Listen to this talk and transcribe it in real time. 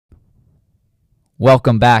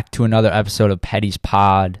Welcome back to another episode of Petty's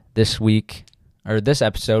Pod. This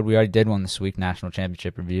episode, we already did one this week, National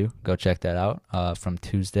Championship Review. Go check that out from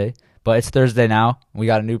Tuesday. But it's Thursday now. We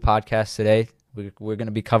got a new podcast today. We're going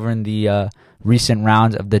to be covering the recent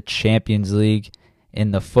rounds of the Champions League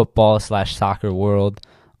in the football/soccer world.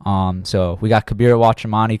 So we got Kabir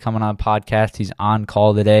Wachamani coming on podcast. He's on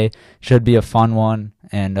call today. Should be a fun one.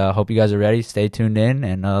 And hope you guys are ready. Stay tuned in,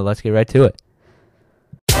 and let's get right to it.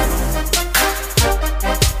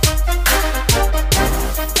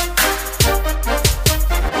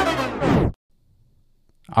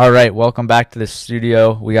 All right, welcome back to the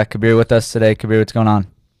studio. We got Kabir with us today. Kabir, what's going on?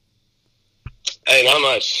 Hey, not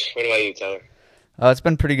much. What about you, Tyler? It's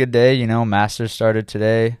been a pretty good day. You know, Masters started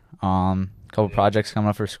today. Couple projects coming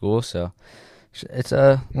up for school, so it's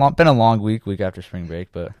been a long week after spring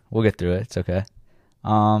break, but we'll get through it. It's okay.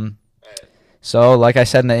 So like I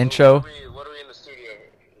said in the intro, what are we in the studio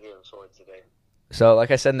here for today? So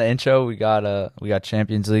like I said in the intro, we got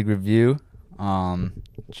Champions League review.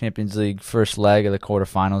 Champions League first leg of the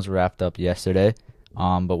quarterfinals wrapped up yesterday.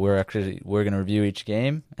 But we're going to review each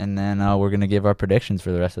game, and then we're going to give our predictions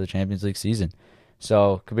for the rest of the Champions League season.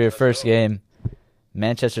 So, Kabir, first game,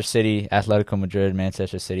 Manchester City, Atletico Madrid.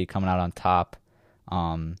 Manchester City coming out on top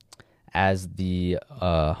as the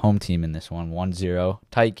home team in this one, 1-0.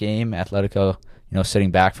 Tight game, Atletico,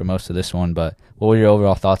 sitting back for most of this one. But what were your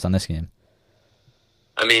overall thoughts on this game?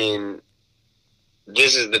 I mean,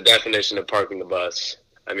 this is the definition of parking the bus.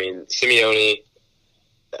 I mean, Simeone,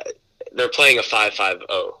 they're playing a 5-5-0.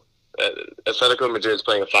 Atletico Madrid's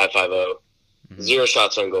playing a 5-5-0. Mm-hmm. 0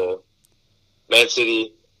 shots on goal. Man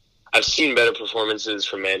City, I've seen better performances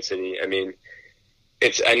from Man City. I mean,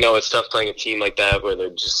 I know it's tough playing a team like that where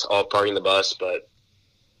they're just all parking the bus, but,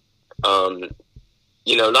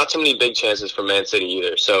 not too many big chances for Man City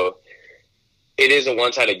either. So it is a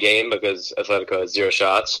one-sided game because Atletico has 0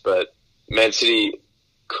 shots, but Man City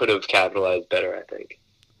could have capitalized better, I think.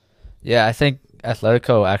 Yeah, I think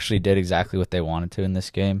Atletico actually did exactly what they wanted to in this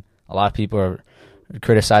game. A lot of people are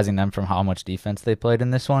criticizing them from how much defense they played in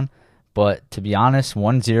this one. But to be honest,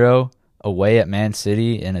 1-0 away at Man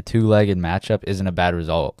City in a two-legged matchup isn't a bad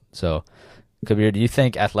result. So, Kabir, do you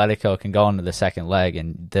think Atletico can go into the second leg?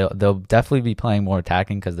 And they'll definitely be playing more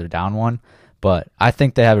attacking because they're down one. But I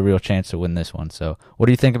think they have a real chance to win this one. So what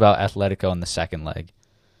do you think about Atletico in the second leg?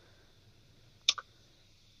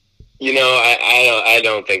 I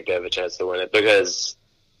don't think they have a chance to win it because,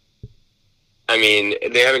 I mean,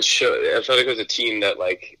 they haven't shown. Atletico's a team that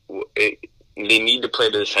they need to play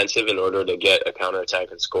the defensive in order to get a counterattack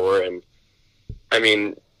and score. And I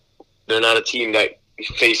mean, they're not a team that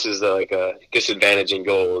faces a disadvantage in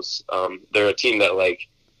goals. They're a team that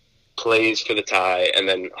plays for the tie and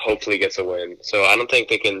then hopefully gets a win. So I don't think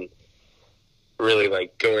they can really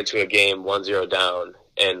go into a game 1-0 down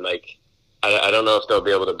and I don't know if they'll be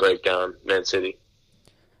able to break down Man City.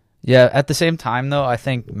 Yeah, at the same time, though, I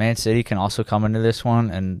think Man City can also come into this one,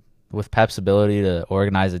 and with Pep's ability to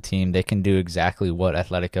organize a team, they can do exactly what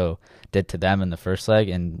Atletico did to them in the first leg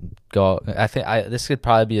and go. I think this could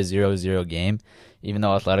probably be a 0-0 game, even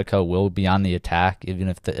though Atletico will be on the attack, even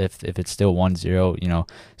if it's still 1-0,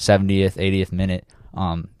 70th, 80th minute.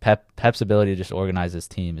 Pep's ability to just organize this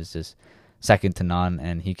team is just second to none,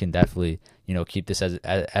 and he can definitely keep this at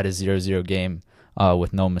a 0-0 game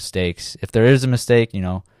with no mistakes. If there is a mistake,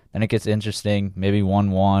 then it gets interesting. Maybe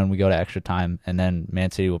 1-1, we go to extra time, and then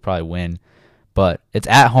Man City will probably win. But it's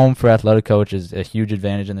at home for Atletico, which is a huge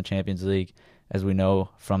advantage in the Champions League, as we know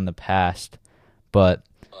from the past. But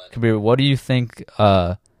Kabir, what do you think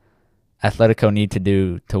Atletico need to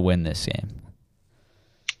do to win this game?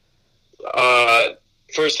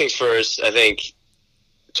 First things first, I think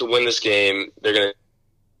to win this game, they're going to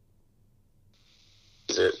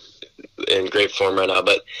in great form right now.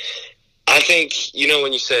 But I think,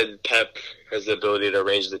 when you said Pep has the ability to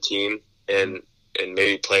arrange the team and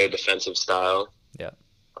maybe play a defensive style. Yeah.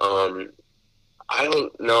 I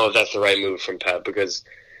don't know if that's the right move from Pep because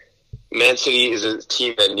Man City is a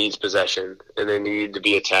team that needs possession and they need to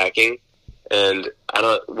be attacking. And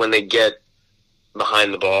when they get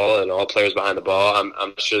behind the ball and all players behind the ball,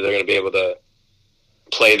 I'm sure they're going to be able to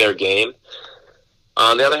play their game.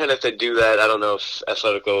 On the other hand, if they do that, I don't know if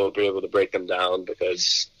Atletico will be able to break them down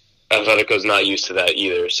because Atletico's not used to that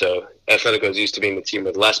either. So Atletico's used to being the team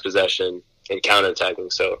with less possession and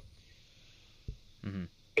counterattacking. So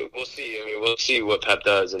We'll see. I mean, we'll see what Pep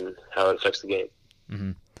does and how it affects the game.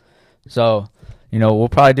 Mm-hmm. So, we'll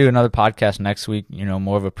probably do another podcast next week,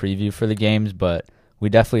 more of a preview for the games, but we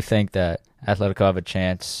definitely think that Atletico have a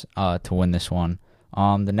chance to win this one.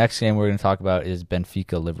 The next game we're going to talk about is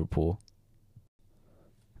Benfica-Liverpool.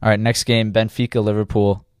 All right, next game, Benfica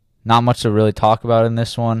Liverpool. Not much to really talk about in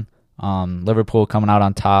this one. Liverpool coming out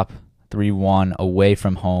on top, 3-1 away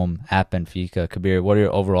from home at Benfica. Kabir, what are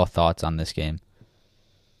your overall thoughts on this game?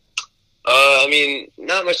 I mean,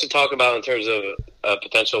 not much to talk about in terms of a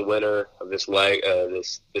potential winner of this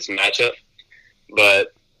this matchup,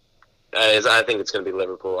 but I think it's going to be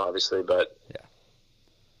Liverpool, obviously. But yeah,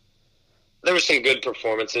 there were some good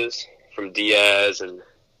performances from Diaz and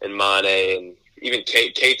Mane, and even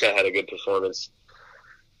Keita had a good performance.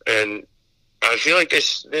 And I feel like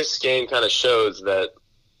this game kind of shows the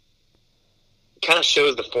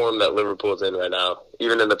form that Liverpool's in right now,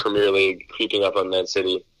 even in the Premier League, creeping up on Man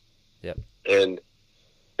City. Yep. And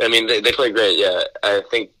I mean, they play great. Yeah, I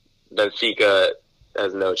think Benfica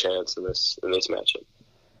has no chance in this matchup.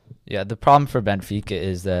 Yeah, the problem for Benfica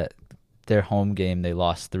is that their home game they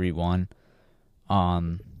lost 3-1,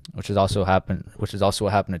 which is also what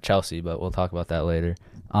happened to Chelsea, but we'll talk about that later.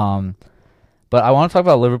 But I want to talk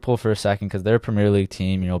about Liverpool for a second because they're a Premier League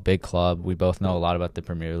team, big club. We both know a lot about the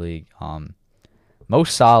Premier League. Mo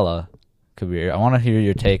Salah, Kabir, I want to hear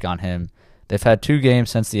your take on him. They've had 2 games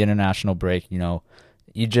since the international break.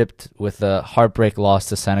 Egypt with a heartbreak loss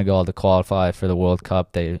to Senegal to qualify for the World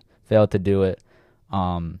Cup. They failed to do it.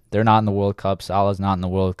 They're not in the World Cup. Salah's not in the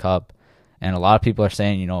World Cup. And a lot of people are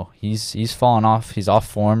saying, he's fallen off. He's off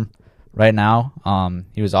form right now.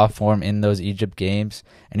 He was off form in those Egypt games,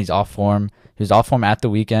 and he's off form. He was off form at the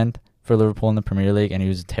weekend for Liverpool in the Premier League, and he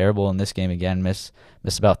was terrible in this game again. Missed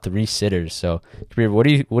about 3 sitters. So, Kabir, what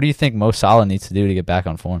do you think Mo Salah needs to do to get back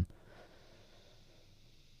on form?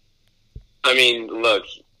 I mean, look,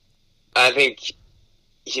 I think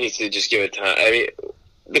he needs to just give it time. I mean,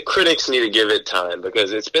 the critics need to give it time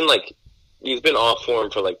because it's been he's been off form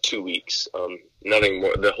for 2 weeks. Nothing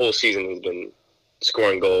more. The whole season he's been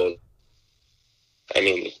scoring goals. I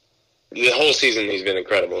mean, the whole season he's been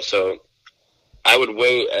incredible. So I would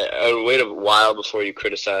wait a while before you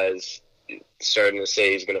criticize, starting to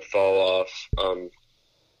say he's going to fall off.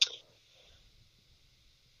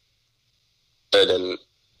 And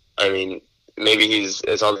I mean, maybe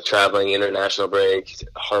it's on the traveling international break,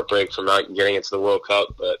 heartbreak from not getting into the World Cup,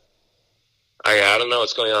 but I don't know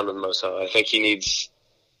what's going on with Mo Salah. I think he needs,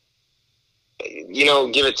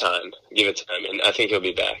 give it time, and I think he'll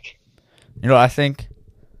be back. I think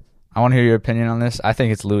I want to hear your opinion on this. I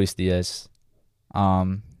think it's Luis Diaz.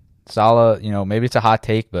 Salah, maybe it's a hot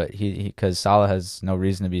take, but because Salah has no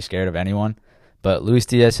reason to be scared of anyone. But Luis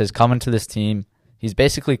Diaz has come into this team. He's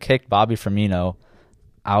basically kicked Bobby Firmino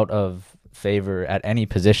out of favor at any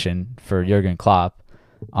position for Jurgen Klopp.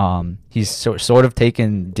 He's sort of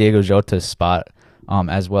taken Diego Jota's spot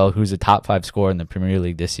as well, who's a top 5 scorer in the Premier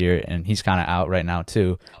League this year, and he's kind of out right now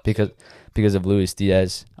too because of Luis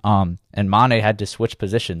Diaz. And Mane had to switch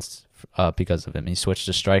positions because of him. He switched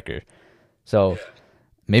to striker. So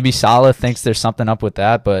maybe Salah thinks there's something up with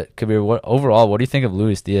that, but Kabir, what do you think of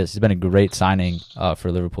Luis Diaz? He's been a great signing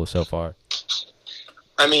for Liverpool so far.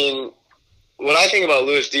 I mean, what I think about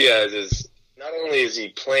Luis Diaz is not only is he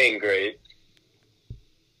playing great,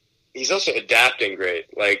 he's also adapting great.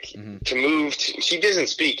 To move he doesn't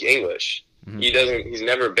speak English. Mm-hmm. He's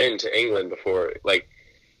never been to England before.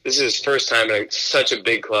 This is his first time in such a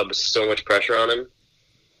big club with so much pressure on him.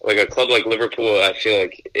 A club like Liverpool, I feel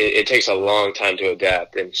like it takes a long time to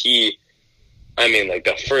adapt. And the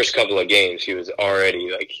first couple of games, he was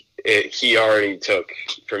already he already took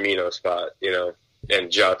Firmino's spot,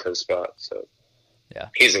 and Jota's spot. So yeah,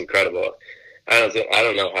 he's incredible. I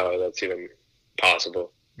don't know how that's even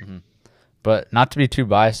possible. Mm-hmm. But not to be too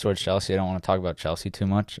biased towards Chelsea, I don't want to talk about Chelsea too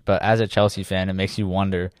much. But as a Chelsea fan, it makes you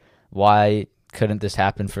wonder, why couldn't this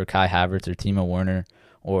happen for Kai Havertz or Timo Werner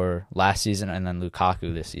or last season and then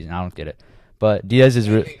Lukaku this season? I don't get it. But Diaz is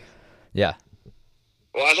really, yeah.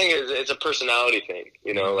 Well, I think it's a personality thing.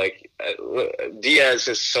 Diaz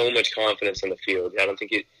has so much confidence in the field. I don't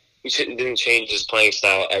think he didn't change his playing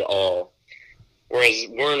style at all. Whereas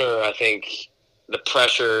Werner, I think the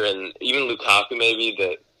pressure, and even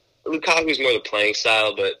Lukaku Lukaku's more the playing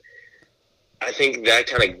style, but I think that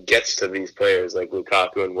kind of gets to these players like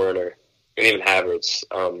Lukaku and Werner and even Havertz.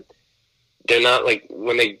 They're not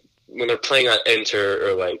when they're playing on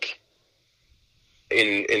Inter or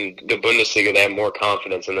in the Bundesliga, they have more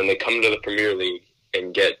confidence, and then they come to the Premier League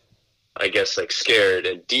and get, I guess, scared.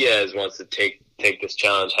 And Diaz wants to take this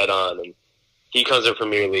challenge head on, and he comes to the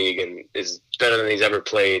Premier League and is better than he's ever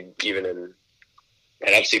played, even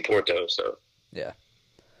at FC Porto. So yeah,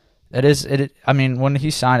 it is. I mean, when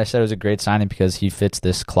he signed, I said it was a great signing because he fits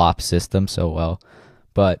this Klopp system so well.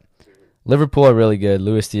 But Liverpool are really good.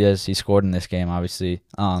 Luis Diaz, he scored in this game, obviously.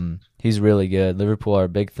 He's really good. Liverpool are a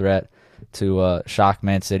big threat to shock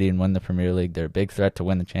Man City and win the Premier League. They're a big threat to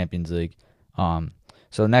win the Champions League.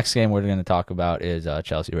 So the next game we're going to talk about is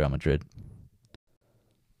Chelsea-Real Madrid.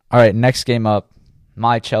 All right, next game up,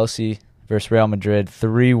 my Chelsea versus Real Madrid.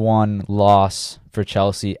 3-1 loss for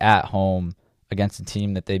Chelsea at home against a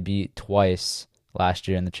team that they beat twice last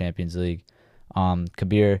year in the Champions League.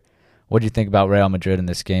 Kabir, what do you think about Real Madrid in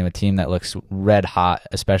this game, a team that looks red hot,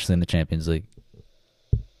 especially in the Champions League?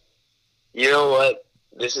 You know what?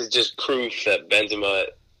 This is just proof that Benzema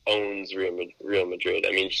owns Real Madrid.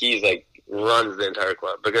 I mean, he's like runs the entire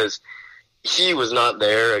club because he was not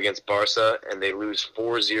there against Barca and they lose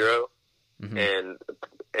 4-0, and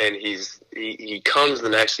he comes the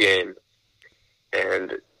next game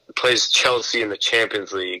and plays Chelsea in the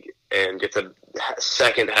Champions League and gets a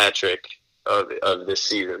second hat trick of this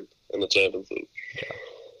season in the Champions League.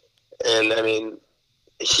 And I mean,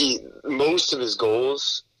 most of his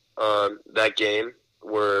goals that game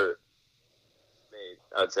were made.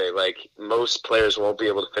 I'd say like most players won't be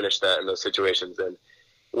able to finish that in those situations. And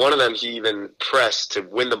one of them, he even pressed to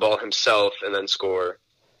win the ball himself and then score.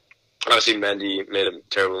 Obviously, Mendy made a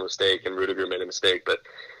terrible mistake and Rudiger made a mistake, but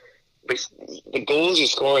the goals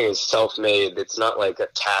he's scoring is self-made. It's not like a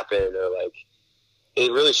tap-in or like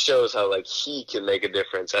it really shows how like he can make a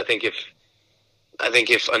difference. I think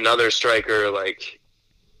if another striker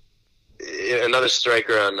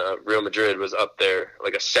on Real Madrid was up there,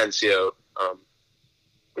 like Asensio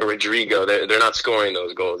or Rodrigo, they're not scoring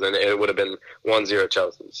those goals, and it would have been 1-0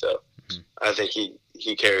 Chelsea. So I think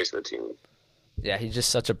he carries the team. Yeah, he's just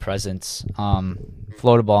such a presence.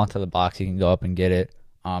 Float a ball into the box, he can go up and get it.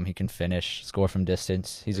 He can finish, score from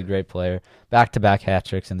distance. He's a great player. Back-to-back hat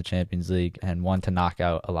tricks in the Champions League, and one to knock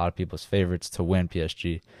out a lot of people's favorites to win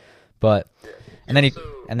PSG. But and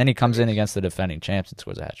then he comes in against the defending champs and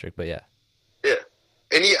scores a hat trick. But yeah,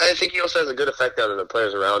 and I think he also has a good effect on the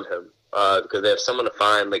players around him because they have someone to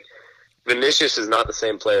find. Like Vinicius is not the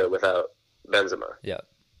same player without Benzema. Yeah,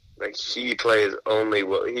 like he only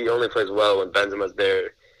plays well when Benzema's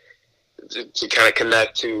there to kind of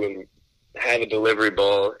connect to and have a delivery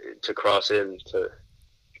ball to cross into,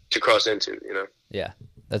 you know? Yeah,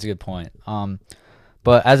 that's a good point.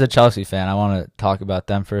 But as a Chelsea fan, I want to talk about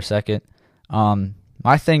them for a second.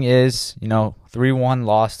 My thing is, 3-1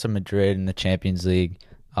 loss to Madrid in the Champions League.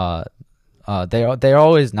 They're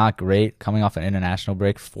always not great coming off an international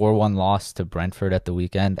break. 4-1 loss to Brentford at the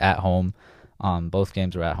weekend at home. Both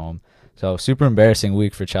games were at home. So super embarrassing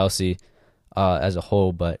week for Chelsea as a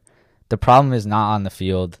whole, but the problem is not on the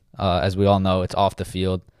field. As we all know, it's off the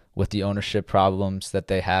field with the ownership problems that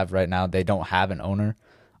they have right now. They don't have an owner.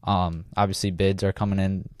 Obviously, bids are coming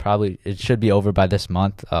in. Probably it should be over by this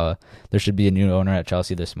month. There should be a new owner at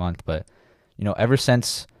Chelsea this month. But, ever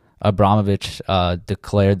since Abramovich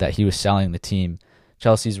declared that he was selling the team,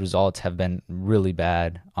 Chelsea's results have been really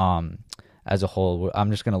bad as a whole.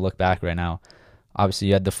 I'm just going to look back right now. Obviously,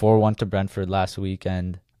 you had the 4-1 to Brentford last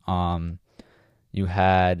weekend. You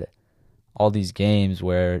had all these games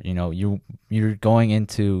where you're going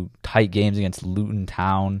into tight games against Luton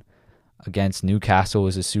Town, against Newcastle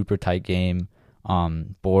was a super tight game.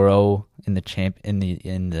 Borough in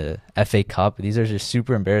the FA Cup. These are just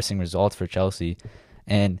super embarrassing results for Chelsea,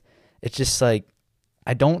 and it's just like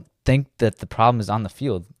I don't think that the problem is on the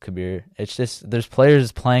field, Kabir. It's just there's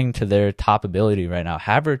players playing to their top ability right now.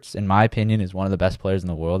 Havertz, in my opinion, is one of the best players in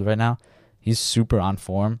the world right now. He's super on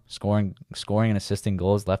form, scoring and assisting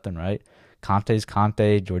goals left and right. Conte's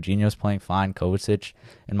Conte, Jorginho's playing fine. Kovacic,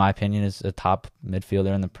 in my opinion, is a top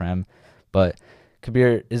midfielder in the Prem. But,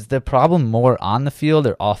 Kabir, is the problem more on the field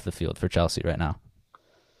or off the field for Chelsea right now?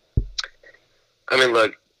 I mean,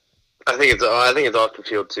 look, I think it's off the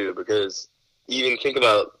field too, because even think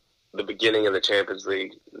about the beginning of the Champions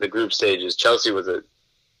League, the group stages. Chelsea they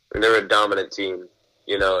were a dominant team,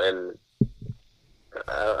 and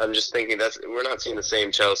I'm just thinking we're not seeing the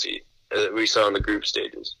same Chelsea that we saw in the group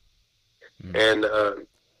stages. And,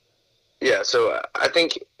 so I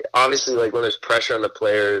think, obviously, like, when there's pressure on the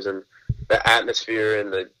players and the atmosphere in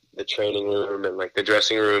the training room and, like, the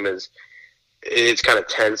dressing room it's kind of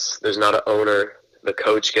tense. There's not an owner. The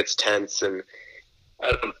coach gets tense, and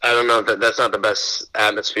I don't know if that's not the best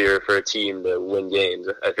atmosphere for a team to win games.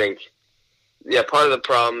 I think, part of the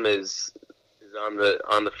problem is on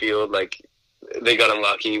the field. Like, they got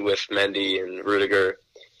unlucky with Mendy and Rudiger,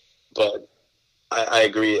 but I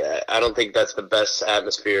agree. I don't think that's the best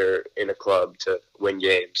atmosphere in a club to win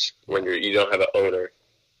games when you don't have an owner.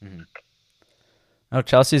 Mm-hmm. No,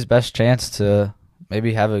 Chelsea's best chance to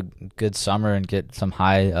maybe have a good summer and get some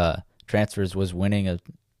high transfers was winning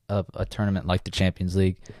a tournament like the Champions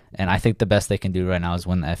League. And I think the best they can do right now is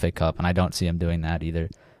win the FA Cup, and I don't see them doing that either.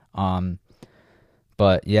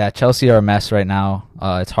 But yeah, Chelsea are a mess right now.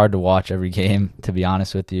 It's hard to watch every game, to be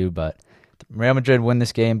honest with you. But Real Madrid win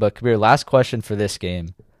this game. But Kabir, last question for this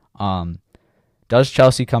game: does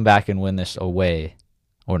Chelsea come back and win this away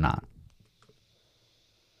or not?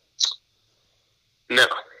 No,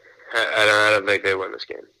 I don't think they win this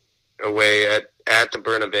game away at the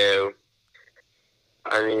Bernabeu.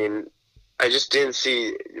 I mean, I just didn't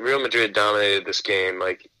see Real Madrid dominated this game.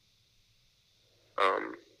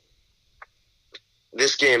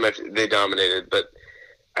 This game they dominated, but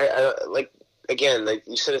I again, like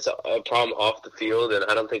you said, it's a problem off the field, and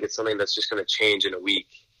I don't think it's something that's just going to change in a week.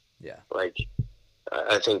 Yeah, I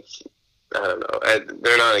think I don't know.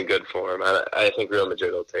 They're not in good form. I think Real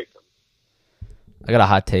Madrid will take them. I got a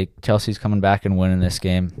hot take. Chelsea's coming back and winning this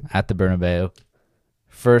game at the Bernabeu.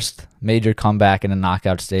 First major comeback in a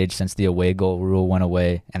knockout stage since the away goal rule went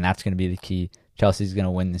away, and that's going to be the key. Chelsea's going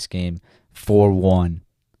to win this game 4-1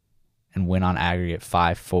 and win on aggregate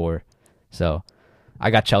 5-4. So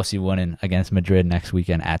I got Chelsea winning against Madrid next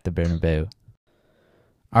weekend at the Bernabeu.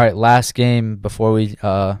 All right, last game before we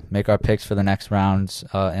make our picks for the next rounds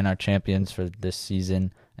in our champions for this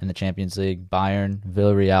season in the Champions League. Bayern,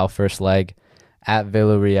 Villarreal, first leg at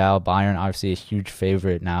Villarreal. Bayern obviously a huge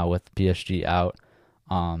favorite now with PSG out.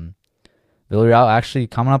 Villarreal actually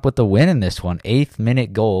coming up with the win in this one. 8th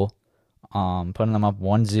minute goal, putting them up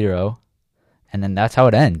 1-0. And then that's how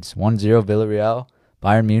it ends. 1-0 Villarreal.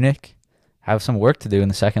 Bayern Munich have some work to do in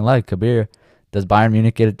the second leg. Kabir, does Bayern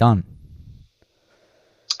Munich get it done?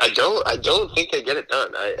 I don't think they get it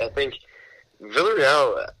done. I think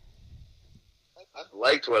Villarreal, I've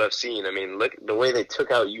liked what I've seen. I mean, look the way they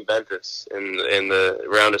took out Juventus in the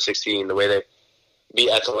round of 16, the way they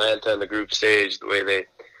beat Atalanta in the group stage, the way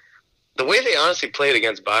they honestly played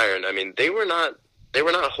against Bayern. I mean, they were not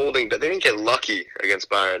holding, they didn't get lucky against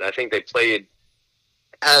Bayern. I think they played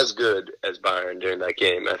as good as Bayern during that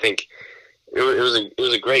game. I think it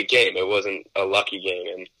was a great game. It wasn't a lucky game.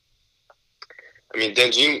 And I mean,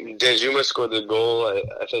 Danjuma scored the goal.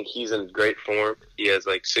 I think he's in great form. He has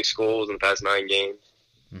 6 goals in the past 9 games.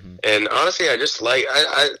 Mm-hmm. And honestly, I just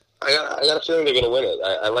I got a feeling they're going to win it.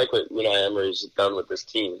 I like what Unai Emery's done with this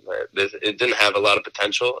team. It didn't have a lot of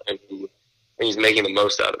potential, and he's making the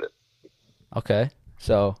most out of it. Okay,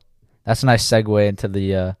 so that's a nice segue into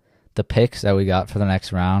the picks that we got for the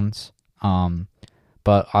next rounds.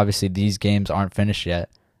 But obviously these games aren't finished yet.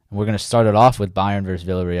 We're going to start it off with Bayern versus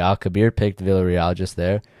Villarreal. Kabir picked Villarreal just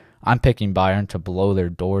there. I'm picking Bayern to blow their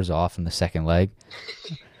doors off in the second leg.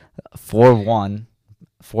 4-1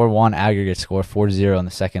 aggregate score, 4-0 in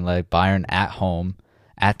the second leg. Bayern at home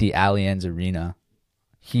at the Allianz Arena.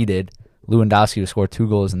 Heated. Lewandowski will score 2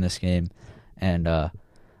 goals in this game. And I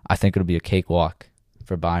think it'll be a cakewalk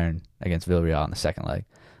for Bayern against Villarreal in the second leg.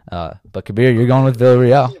 But Kabir, you're going with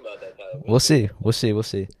Villarreal. We'll see.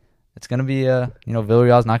 It's going to be,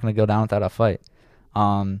 Villarreal's not going to go down without a fight.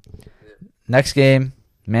 Next game,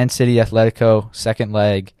 Man City Atletico, second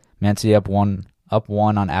leg. Man City up one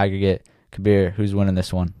on aggregate. Kabir, who's winning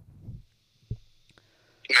this one?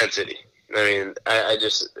 Man City. I mean,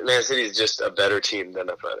 Man City is just a better team than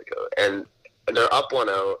Atletico. And they're up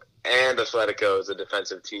 1-0, and Atletico is a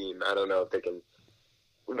defensive team. I don't know if they can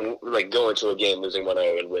go into a game losing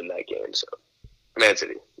 1-0 and win that game. So, Man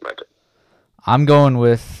City, my pick. I'm going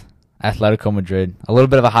with Atletico Madrid. A little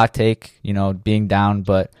bit of a hot take, being down,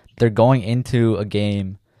 but they're going into a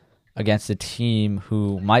game against a team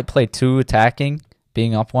who might play too attacking,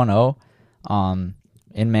 being up 1-0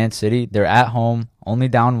 in Man City. They're at home, only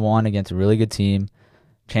down 1 against a really good team.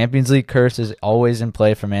 Champions League curse is always in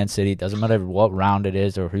play for Man City. Doesn't matter what round it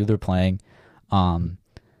is or who they're playing. And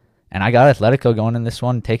I got Atletico going in this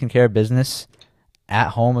one, taking care of business at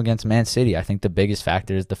home against Man City. I think the biggest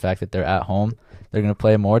factor is the fact that they're at home. They're going to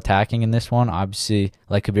play more attacking in this one. Obviously,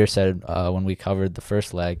 like Kabir said when we covered the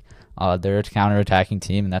first leg, they're a counter-attacking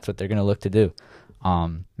team, and that's what they're going to look to do.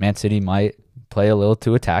 Man City might play a little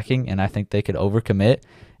too attacking, and I think they could overcommit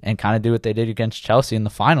and kind of do what they did against Chelsea in the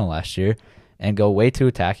final last year and go way too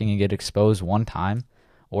attacking and get exposed 1 time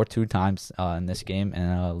or 2 times in this game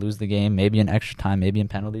and lose the game, maybe in extra time, maybe in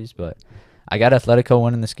penalties, but I got Atletico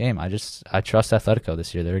winning this game. I trust Atletico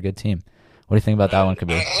this year. They're a good team. What do you think about that one,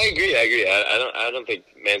 Kabir? I agree. I don't think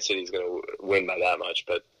Man City's going to win by that much,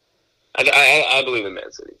 but I believe in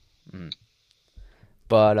Man City. Mm-hmm.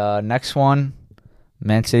 But next one,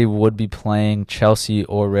 Man City would be playing Chelsea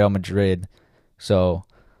or Real Madrid. So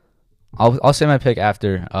I'll say my pick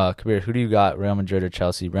after. Kabir, who do you got, Real Madrid or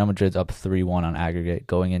Chelsea? Real Madrid's up 3-1 on aggregate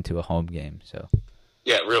going into a home game. So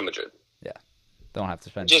yeah, Real Madrid. Don't have to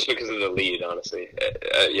spend. Just because of the lead, honestly.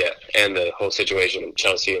 Yeah, and the whole situation of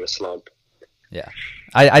Chelsea in a slump. Yeah.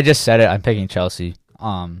 I just said it. I'm picking Chelsea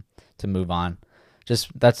to move on.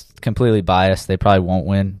 Just that's completely biased. They probably won't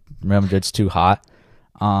win. Real Madrid's too hot.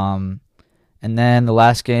 And then the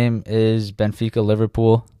last game is Benfica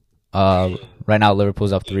Liverpool. Right now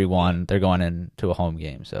Liverpool's up 3-1. They're going into a home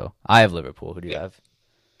game. So I have Liverpool. Who do you have?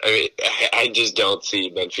 I mean, I just don't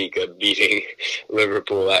see Benfica beating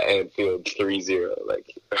Liverpool at Anfield 3-0.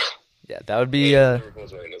 Like, yeah, that would be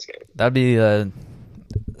Liverpool's winning this game. That'd be a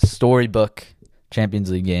storybook Champions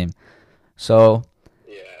League game. So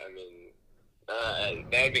yeah, I mean,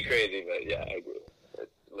 that would be crazy, but yeah, I agree.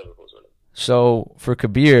 Liverpool's winning. So for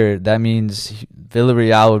Kabir, that means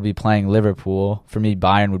Villarreal would be playing Liverpool. For me,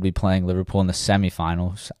 Bayern would be playing Liverpool in the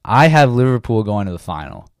semifinals. I have Liverpool going to the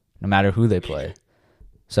final, no matter who they play.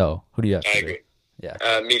 So, who do you have? I agree. Yeah.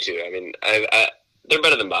 Me too. I mean, they're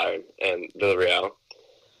better than Bayern and Villarreal.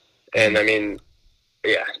 And, I mean,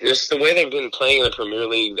 yeah, just the way they've been playing in the Premier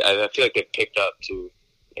League, I feel like they've picked up too.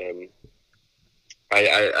 And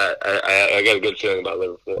I got a good feeling about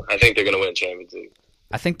Liverpool. I think they're going to win Champions League.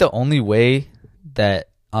 I think the only way that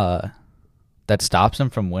that stops them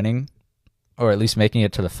from winning, or at least making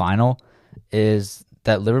it to the final, is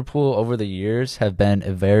that Liverpool over the years have been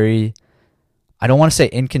a very, I don't want to say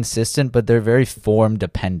inconsistent, but they're very form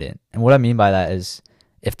dependent. And what I mean by that is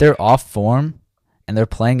if they're off form and they're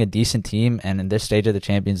playing a decent team, and in this stage of the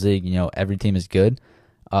Champions League, every team is good,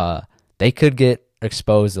 they could get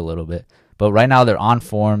exposed a little bit. But right now they're on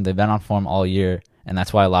form. They've been on form all year, and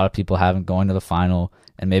that's why a lot of people haven't going to the final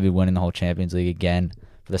and maybe winning the whole Champions League again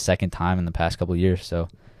for the second time in the past couple of years. So,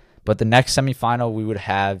 but the next semifinal we would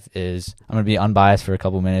have is, I'm going to be unbiased for a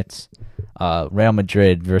couple minutes, Real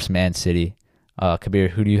Madrid versus Man City. Kabir,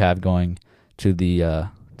 who do you have going to the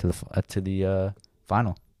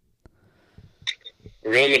final?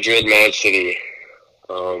 Real Madrid, Man City.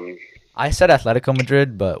 I said Atletico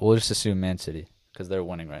Madrid, but we'll just assume Man City because they're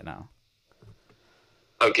winning right now.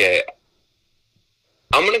 Okay,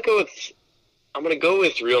 I'm gonna go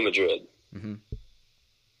with Real Madrid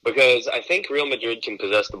because I think Real Madrid can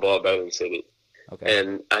possess the ball better than City. Okay,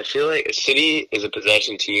 and I feel like City is a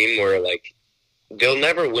possession team where like they'll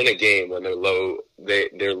never win a game when they're low.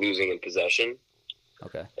 They're losing in possession.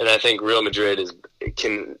 Okay, and I think Real Madrid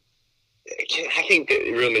can. I think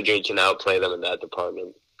Real Madrid can outplay them in that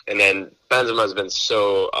department. And then Benzema's been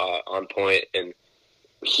so on point, and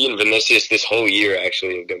he and Vinicius this whole year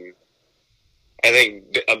actually have been, I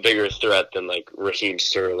think, a bigger threat than like Raheem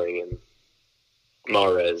Sterling and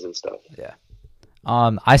Mahrez and stuff. Yeah.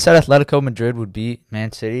 I said Atletico Madrid would beat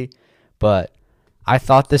Man City, but I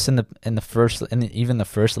thought this in the first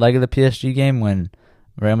leg of the PSG game when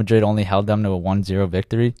Real Madrid only held them to a 1-0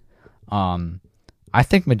 victory. I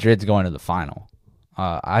think Madrid's going to the final.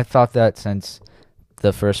 I thought that since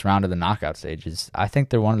the first round of the knockout stages. I think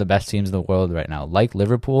they're one of the best teams in the world right now. Like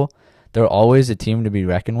Liverpool, they're always a team to be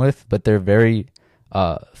reckoned with, but they're very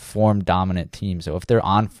form-dominant team. So if they're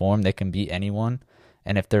on form, they can beat anyone,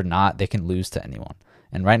 and if they're not, they can lose to anyone.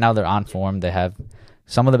 And right now they're on form. They have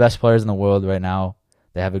some of the best players in the world right now.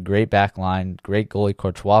 They have a great back line, great goalie.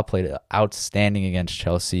 Courtois played outstanding against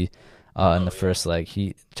Chelsea in the first leg.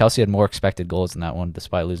 Chelsea had more expected goals in that one,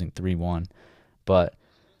 despite losing 3-1. But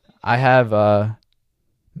I have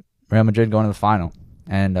Real Madrid going to the final.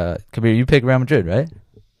 And Kabir, you pick Real Madrid, right?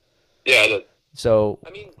 Yeah, I did. So I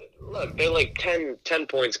mean, look, they're like 10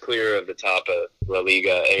 points clear of the top of La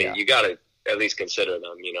Liga. I mean, you got to at least consider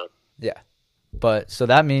them, Yeah. But so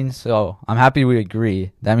that means, so I'm happy we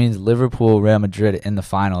agree. That means Liverpool, Real Madrid in the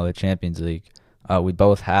final of the Champions League. We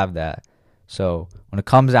both have that. So when it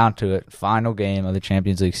comes down to it, final game of the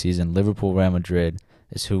Champions League season, Liverpool, Real Madrid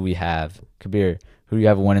is who we have. Kabir, who do you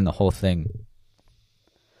have winning the whole thing?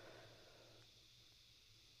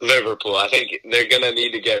 Liverpool. I think they're going to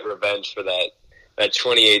need to get revenge for that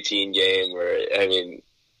 2018 game where, I mean,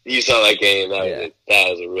 you saw that game. That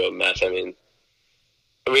was a real mess. I mean,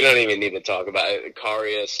 we don't even need to talk about it.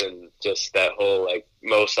 Karius and just that whole, like,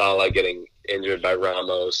 Mo Salah getting injured by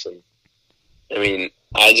Ramos. And I mean,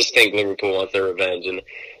 I just think Liverpool wants their revenge, and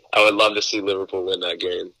I would love to see Liverpool win that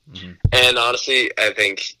game. Mm-hmm. And honestly, I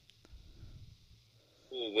think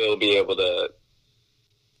we'll be able to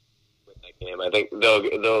win that game. I think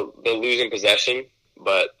they'll lose in possession,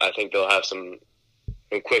 but I think they'll have some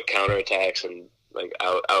quick counterattacks and like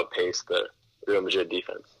outpace the Real Madrid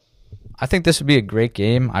defense. I think this would be a great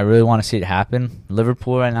game. I really want to see it happen.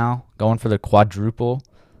 Liverpool right now going for the quadruple,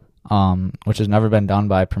 which has never been done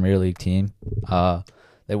by a Premier League team.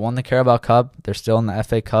 They won the Carabao Cup. They're still in the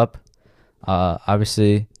FA Cup.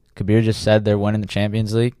 Obviously, Kabir just said they're winning the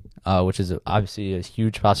Champions League, which is obviously a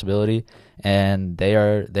huge possibility. and they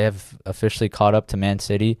have officially caught up to Man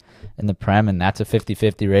City in the Prem, and that's a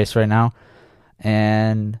 50-50 race right now.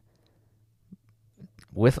 And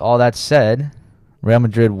with all that said, Real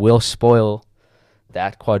Madrid will spoil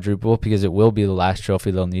that quadruple because it will be the last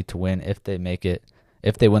trophy they'll need to win if they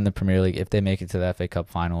win the Premier League, if they make it to the FA Cup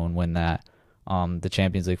final and win that. The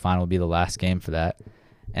Champions League final will be the last game for that.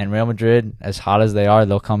 And Real Madrid, as hot as they are,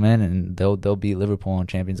 they'll come in and they'll beat Liverpool in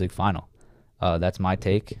Champions League final. That's my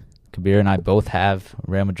take. Kabir and I both have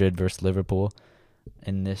Real Madrid versus Liverpool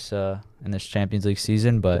in this Champions League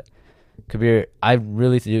season, but Kabir, I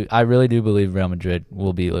really do believe Real Madrid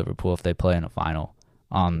will beat Liverpool if they play in a final.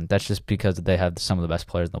 That's just because they have some of the best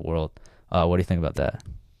players in the world. What do you think about that?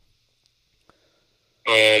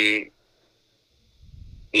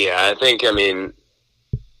 Yeah,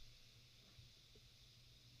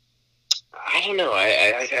 I don't know.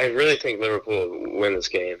 I really think Liverpool will win this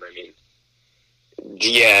game. I mean,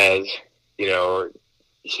 Diaz,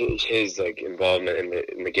 his involvement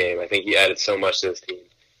in the game. I think he added so much to this team.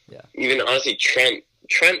 Yeah. Even honestly, Trent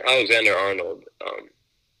Alexander-Arnold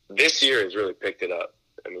this year has really picked it up.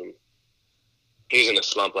 I mean, he was in a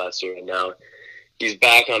slump last year, and now he's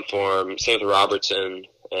back on form. Same with Robertson,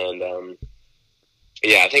 and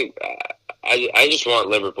I think I just want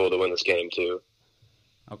Liverpool to win this game too.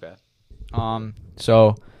 Okay.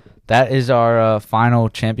 So that is our final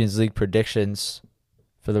Champions League predictions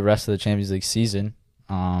for the rest of the Champions League season.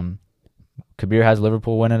 Kabir has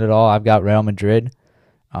Liverpool winning it all. I've got Real Madrid.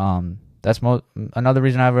 That's another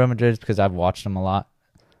reason I have Real Madrid is because I've watched them a lot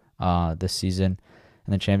this season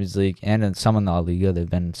in the Champions League and in some in the La Liga. They've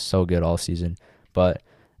been so good all season. But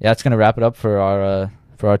yeah, it's gonna wrap it up for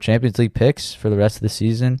our Champions League picks for the rest of the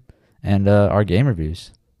season and our game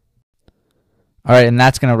reviews. All right, and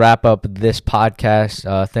that's going to wrap up this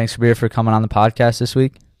podcast. Thanks, Kabir, for coming on the podcast this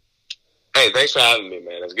week. Hey, thanks for having me,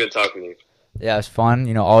 man. It's good talking to you. Yeah, it's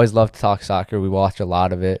fun. Always love to talk soccer. We watch a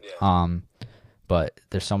lot of it. Yeah. But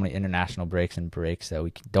there's so many international breaks that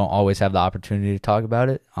we don't always have the opportunity to talk about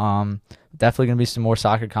it. Definitely going to be some more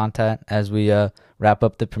soccer content as we wrap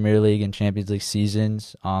up the Premier League and Champions League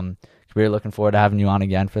seasons. Kabir, looking forward to having you on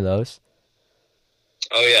again for those.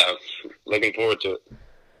 Oh, yeah. Looking forward to it.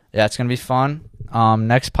 Yeah, it's going to be fun.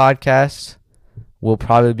 Next podcast will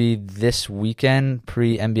probably be this weekend,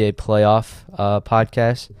 pre-NBA playoff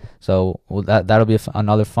podcast. So that'll be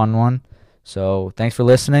another fun one. So thanks for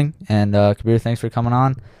listening. And Kabir, thanks for coming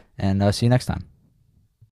on. And see you next time.